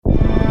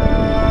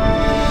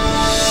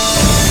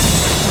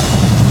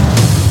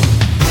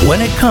When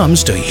it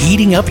comes to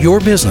heating up your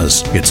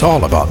business, it's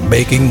all about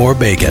making more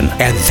bacon,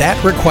 and that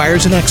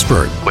requires an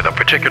expert with a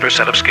particular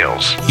set of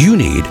skills. You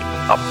need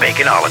a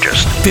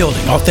baconologist.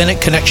 Building authentic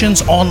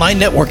connections, online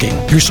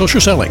networking, your social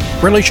selling,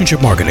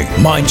 relationship marketing,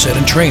 mindset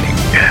and training.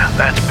 Yeah,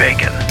 that's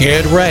bacon.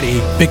 Get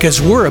ready,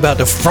 because we're about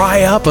to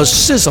fry up a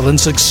sizzling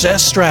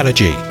success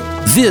strategy.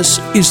 This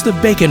is the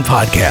Bacon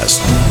Podcast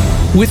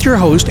with your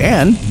host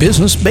and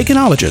business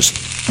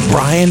baconologist,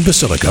 Brian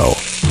Basilico.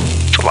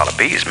 It's a lot of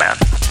bees, man.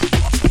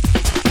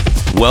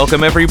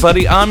 Welcome,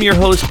 everybody. I'm your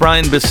host,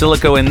 Brian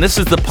Basilico, and this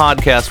is the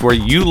podcast where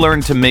you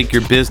learn to make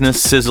your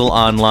business sizzle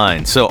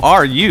online. So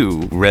are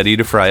you ready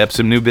to fry up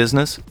some new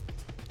business?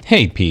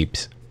 Hey,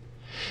 peeps.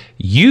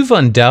 You've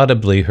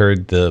undoubtedly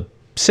heard the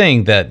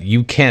saying that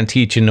you can't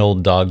teach an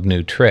old dog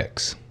new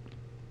tricks.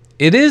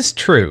 It is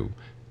true.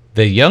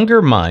 The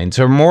younger minds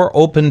are more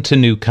open to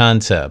new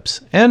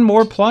concepts and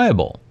more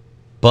pliable.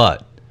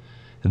 But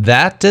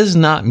that does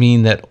not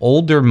mean that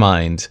older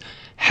minds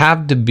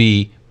have to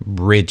be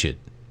rigid.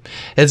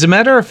 As a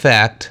matter of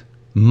fact,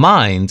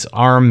 minds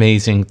are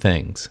amazing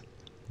things.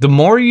 The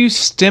more you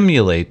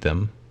stimulate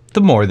them,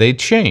 the more they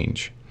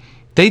change.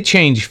 They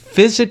change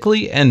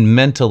physically and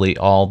mentally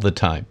all the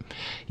time.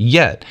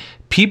 Yet,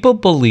 people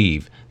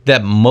believe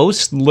that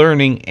most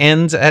learning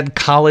ends at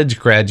college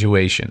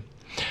graduation.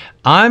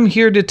 I'm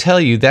here to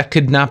tell you that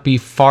could not be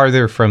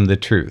farther from the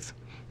truth.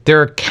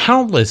 There are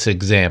countless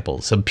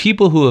examples of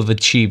people who have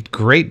achieved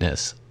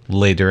greatness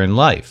later in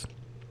life.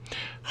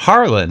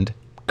 Harland,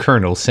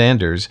 Colonel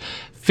Sanders,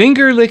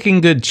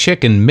 finger-licking good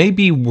chicken may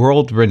be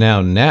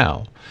world-renowned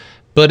now,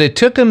 but it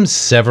took him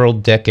several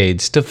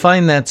decades to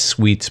find that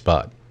sweet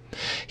spot.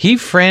 He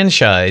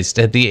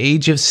franchised at the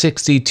age of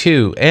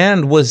 62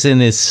 and was in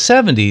his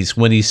 70s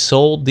when he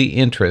sold the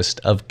interest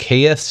of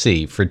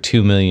KFC for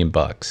 $2 million.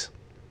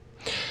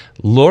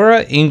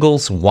 Laura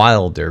Ingalls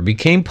Wilder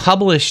became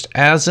published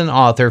as an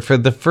author for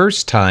the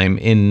first time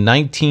in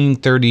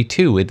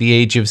 1932 at the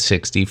age of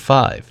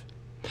 65.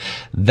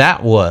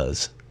 That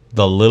was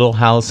The Little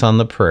House on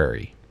the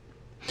Prairie.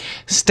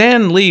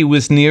 Stan Lee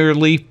was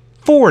nearly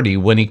 40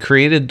 when he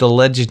created the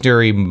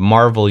legendary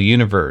Marvel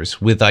Universe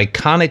with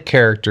iconic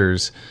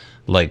characters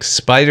like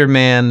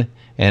Spider-Man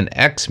and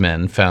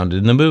X-Men found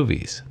in the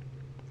movies.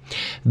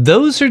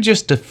 Those are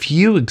just a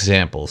few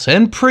examples,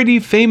 and pretty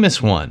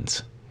famous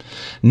ones.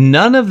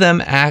 None of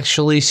them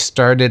actually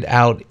started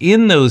out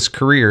in those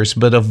careers,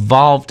 but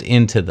evolved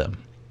into them.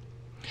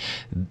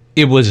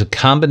 It was a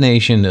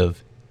combination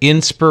of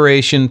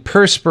inspiration,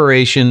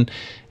 perspiration,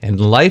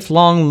 and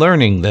lifelong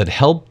learning that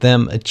helped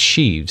them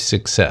achieve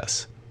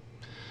success.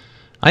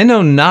 I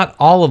know not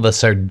all of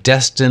us are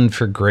destined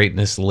for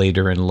greatness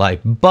later in life,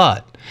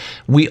 but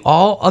we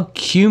all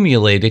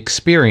accumulate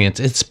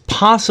experience. It's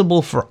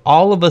possible for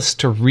all of us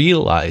to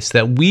realize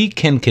that we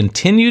can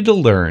continue to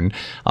learn,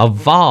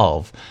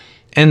 evolve,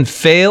 and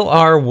fail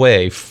our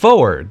way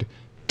forward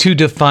to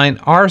define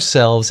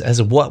ourselves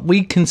as what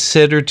we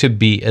consider to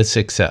be a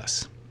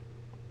success.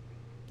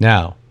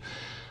 Now,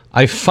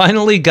 I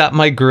finally got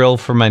my grill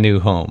for my new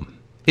home.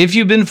 If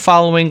you've been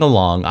following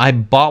along, I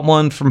bought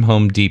one from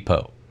Home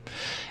Depot.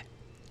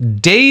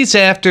 Days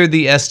after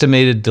the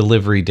estimated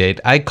delivery date,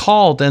 I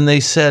called and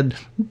they said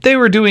they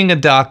were doing a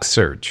dock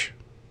search.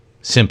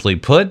 Simply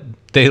put,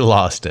 they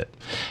lost it.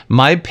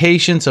 My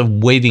patience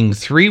of waiting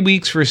 3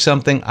 weeks for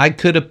something I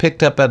could have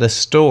picked up at a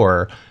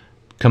store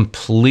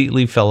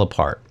completely fell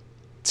apart.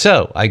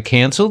 So I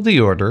canceled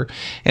the order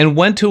and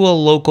went to a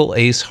local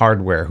Ace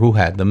Hardware who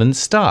had them in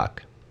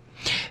stock.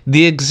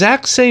 The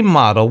exact same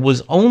model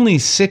was only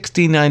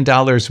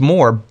 $69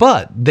 more,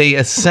 but they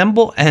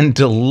assemble and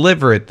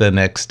deliver it the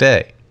next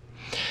day.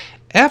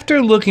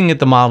 After looking at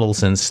the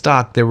models in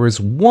stock, there was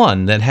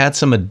one that had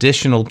some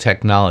additional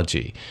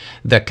technology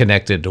that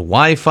connected to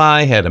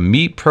Wi-Fi, had a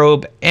meat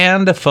probe,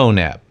 and a phone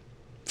app.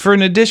 For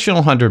an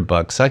additional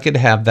 $100, I could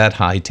have that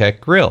high-tech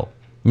grill.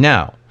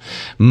 Now,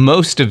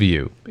 most of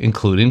you,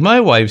 including my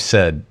wife,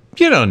 said,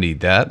 "You don't need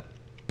that."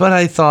 But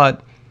I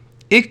thought,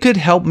 it could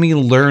help me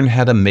learn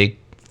how to make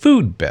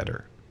food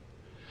better.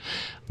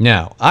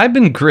 Now, I've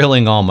been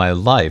grilling all my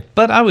life,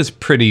 but I was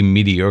pretty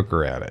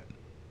mediocre at it.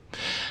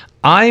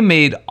 I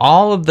made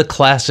all of the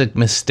classic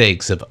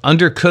mistakes of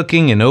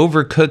undercooking and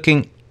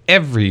overcooking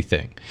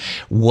everything.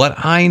 What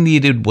I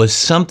needed was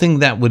something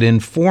that would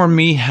inform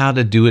me how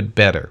to do it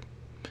better.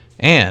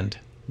 And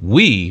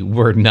we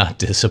were not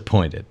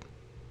disappointed.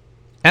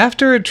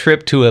 After a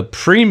trip to a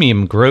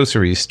premium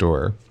grocery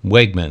store,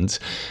 Wegmans,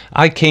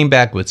 I came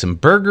back with some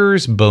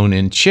burgers,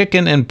 bone-in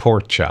chicken, and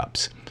pork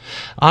chops.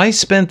 I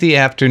spent the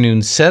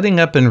afternoon setting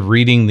up and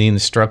reading the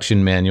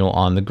instruction manual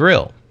on the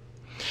grill.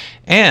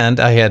 And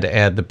I had to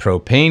add the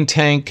propane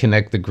tank,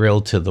 connect the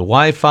grill to the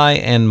Wi-Fi,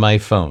 and my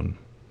phone.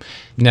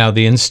 Now,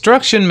 the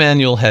instruction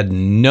manual had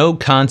no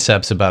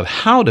concepts about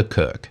how to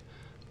cook,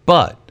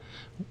 but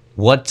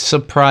what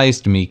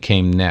surprised me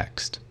came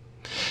next.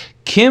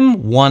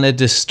 Kim wanted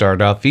to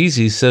start off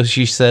easy, so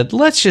she said,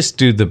 "Let's just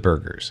do the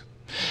burgers."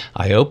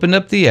 I opened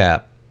up the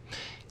app,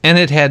 and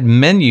it had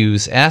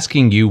menus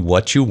asking you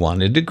what you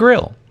wanted to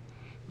grill.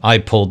 I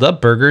pulled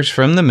up burgers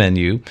from the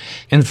menu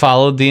and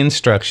followed the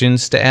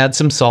instructions to add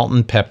some salt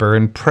and pepper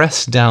and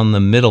press down the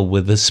middle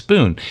with a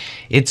spoon.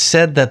 It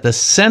said that the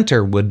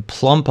center would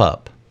plump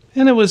up,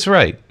 and it was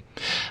right.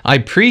 I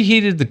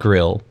preheated the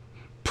grill,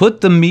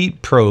 put the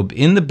meat probe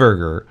in the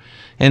burger,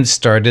 and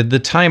started the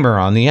timer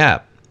on the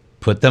app.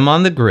 Put them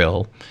on the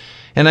grill,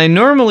 and I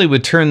normally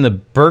would turn the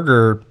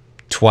burger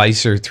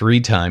twice or 3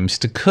 times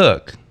to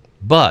cook,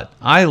 but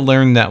I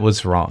learned that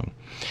was wrong.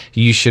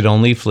 You should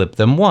only flip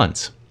them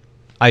once.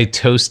 I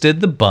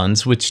toasted the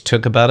buns, which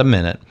took about a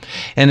minute,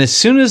 and as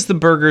soon as the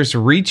burgers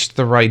reached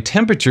the right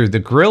temperature, the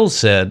grill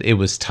said it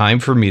was time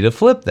for me to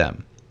flip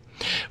them.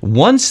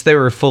 Once they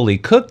were fully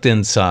cooked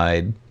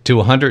inside to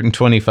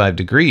 125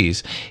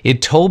 degrees,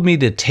 it told me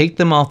to take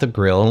them off the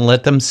grill and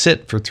let them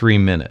sit for 3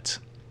 minutes.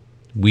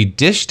 We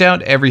dished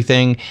out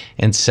everything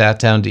and sat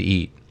down to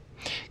eat.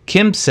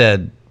 Kim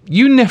said,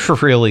 "You never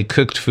really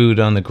cooked food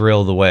on the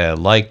grill the way I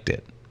liked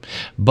it,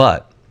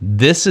 but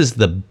this is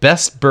the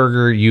best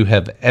burger you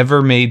have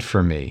ever made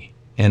for me,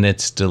 and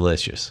it's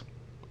delicious."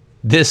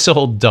 This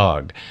old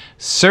dog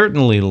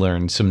certainly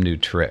learned some new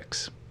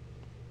tricks.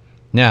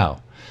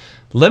 Now,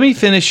 let me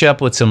finish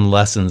up with some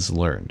lessons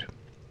learned.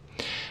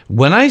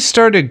 When I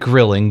started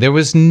grilling, there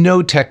was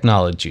no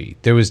technology.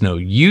 There was no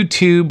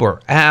YouTube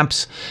or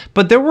apps,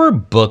 but there were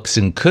books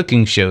and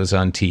cooking shows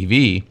on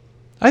TV.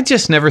 I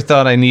just never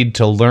thought I needed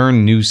to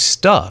learn new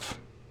stuff,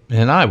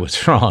 and I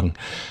was wrong.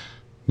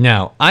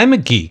 Now, I'm a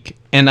geek,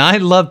 and I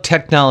love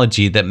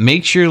technology that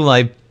makes your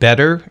life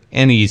better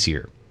and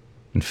easier.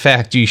 In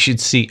fact, you should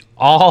see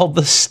all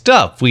the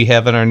stuff we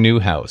have in our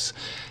new house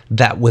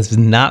that was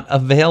not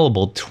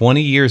available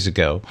 20 years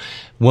ago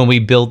when we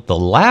built the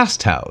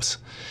last house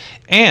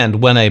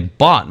and when I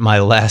bought my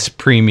last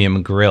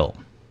premium grill.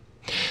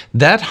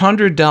 That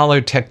 $100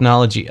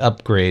 technology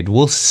upgrade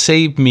will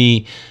save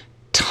me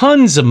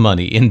tons of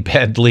money in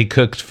badly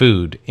cooked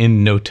food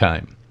in no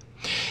time.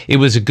 It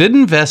was a good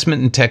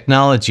investment in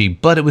technology,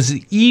 but it was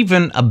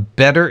even a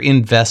better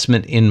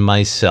investment in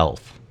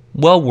myself.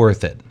 Well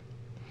worth it.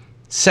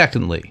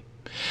 Secondly,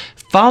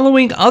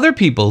 following other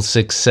people's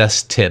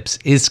success tips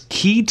is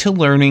key to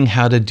learning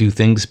how to do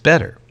things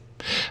better.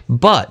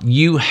 But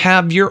you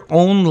have your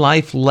own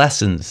life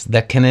lessons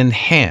that can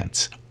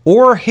enhance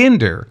or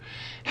hinder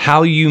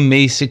how you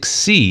may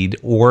succeed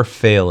or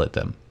fail at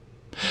them.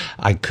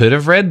 I could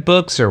have read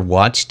books or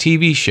watched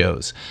TV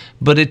shows,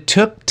 but it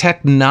took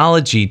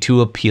technology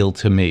to appeal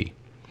to me.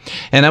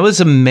 And I was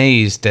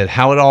amazed at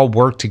how it all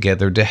worked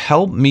together to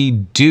help me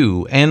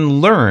do and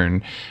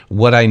learn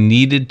what I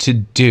needed to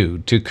do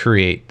to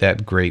create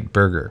that great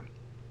burger.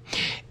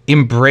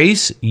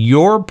 Embrace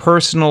your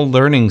personal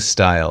learning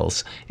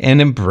styles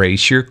and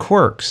embrace your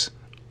quirks.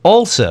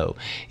 Also,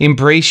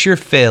 embrace your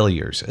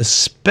failures,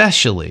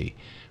 especially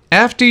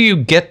after you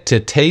get to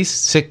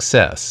taste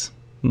success,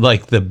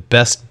 like the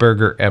best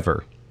burger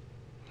ever.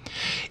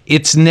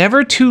 It's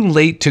never too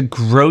late to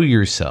grow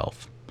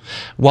yourself.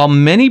 While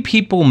many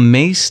people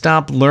may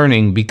stop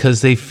learning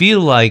because they feel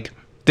like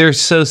they're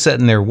so set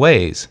in their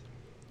ways,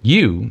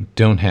 you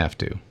don't have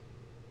to.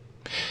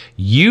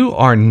 You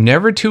are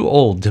never too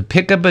old to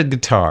pick up a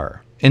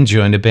guitar and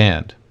join a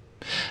band.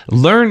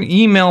 Learn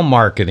email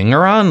marketing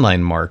or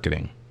online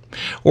marketing,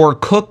 or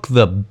cook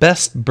the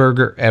best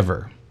burger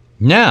ever.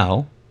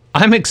 Now,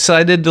 I'm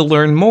excited to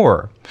learn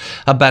more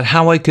about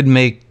how I could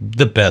make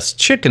the best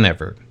chicken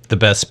ever, the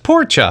best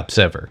pork chops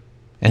ever,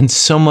 and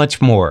so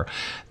much more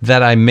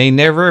that I may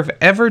never have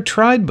ever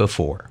tried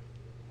before.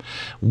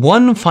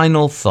 One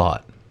final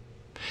thought.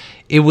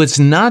 It was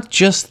not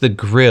just the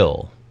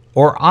grill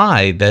or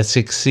I that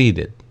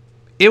succeeded.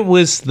 It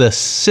was the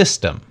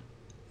system.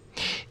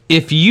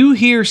 If you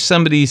hear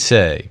somebody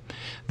say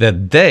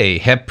that they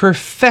have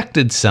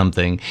perfected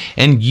something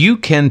and you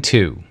can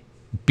too,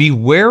 be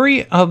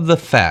wary of the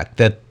fact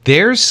that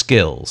their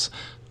skills,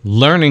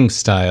 learning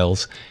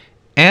styles,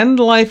 and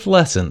life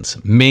lessons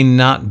may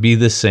not be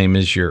the same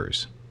as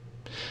yours.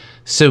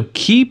 So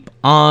keep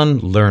on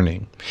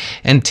learning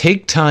and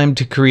take time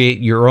to create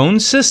your own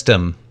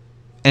system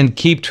and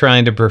keep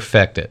trying to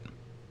perfect it.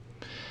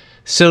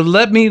 So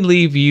let me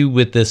leave you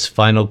with this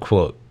final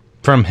quote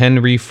from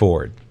Henry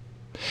Ford.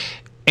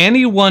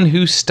 Anyone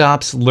who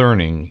stops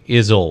learning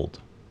is old,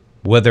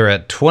 whether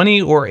at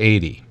 20 or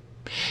 80.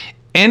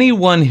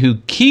 Anyone who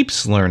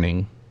keeps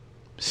learning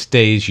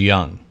stays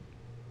young.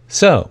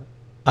 So,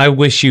 I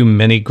wish you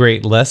many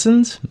great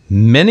lessons,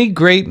 many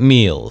great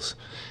meals,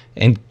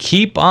 and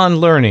keep on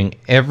learning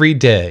every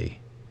day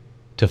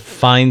to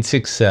find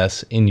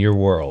success in your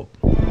world.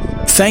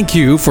 Thank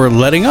you for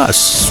letting us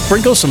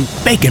sprinkle some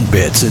bacon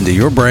bits into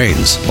your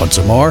brains. Want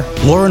some more?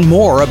 Learn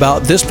more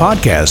about this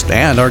podcast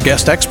and our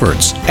guest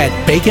experts at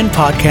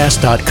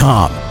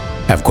baconpodcast.com.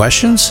 Have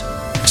questions?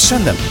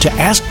 Send them to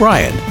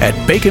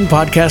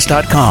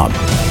askbrian@baconpodcast.com.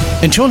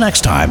 Until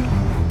next time,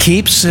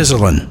 keep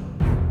sizzling.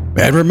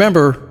 And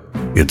remember,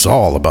 it's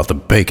all about the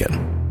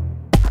bacon.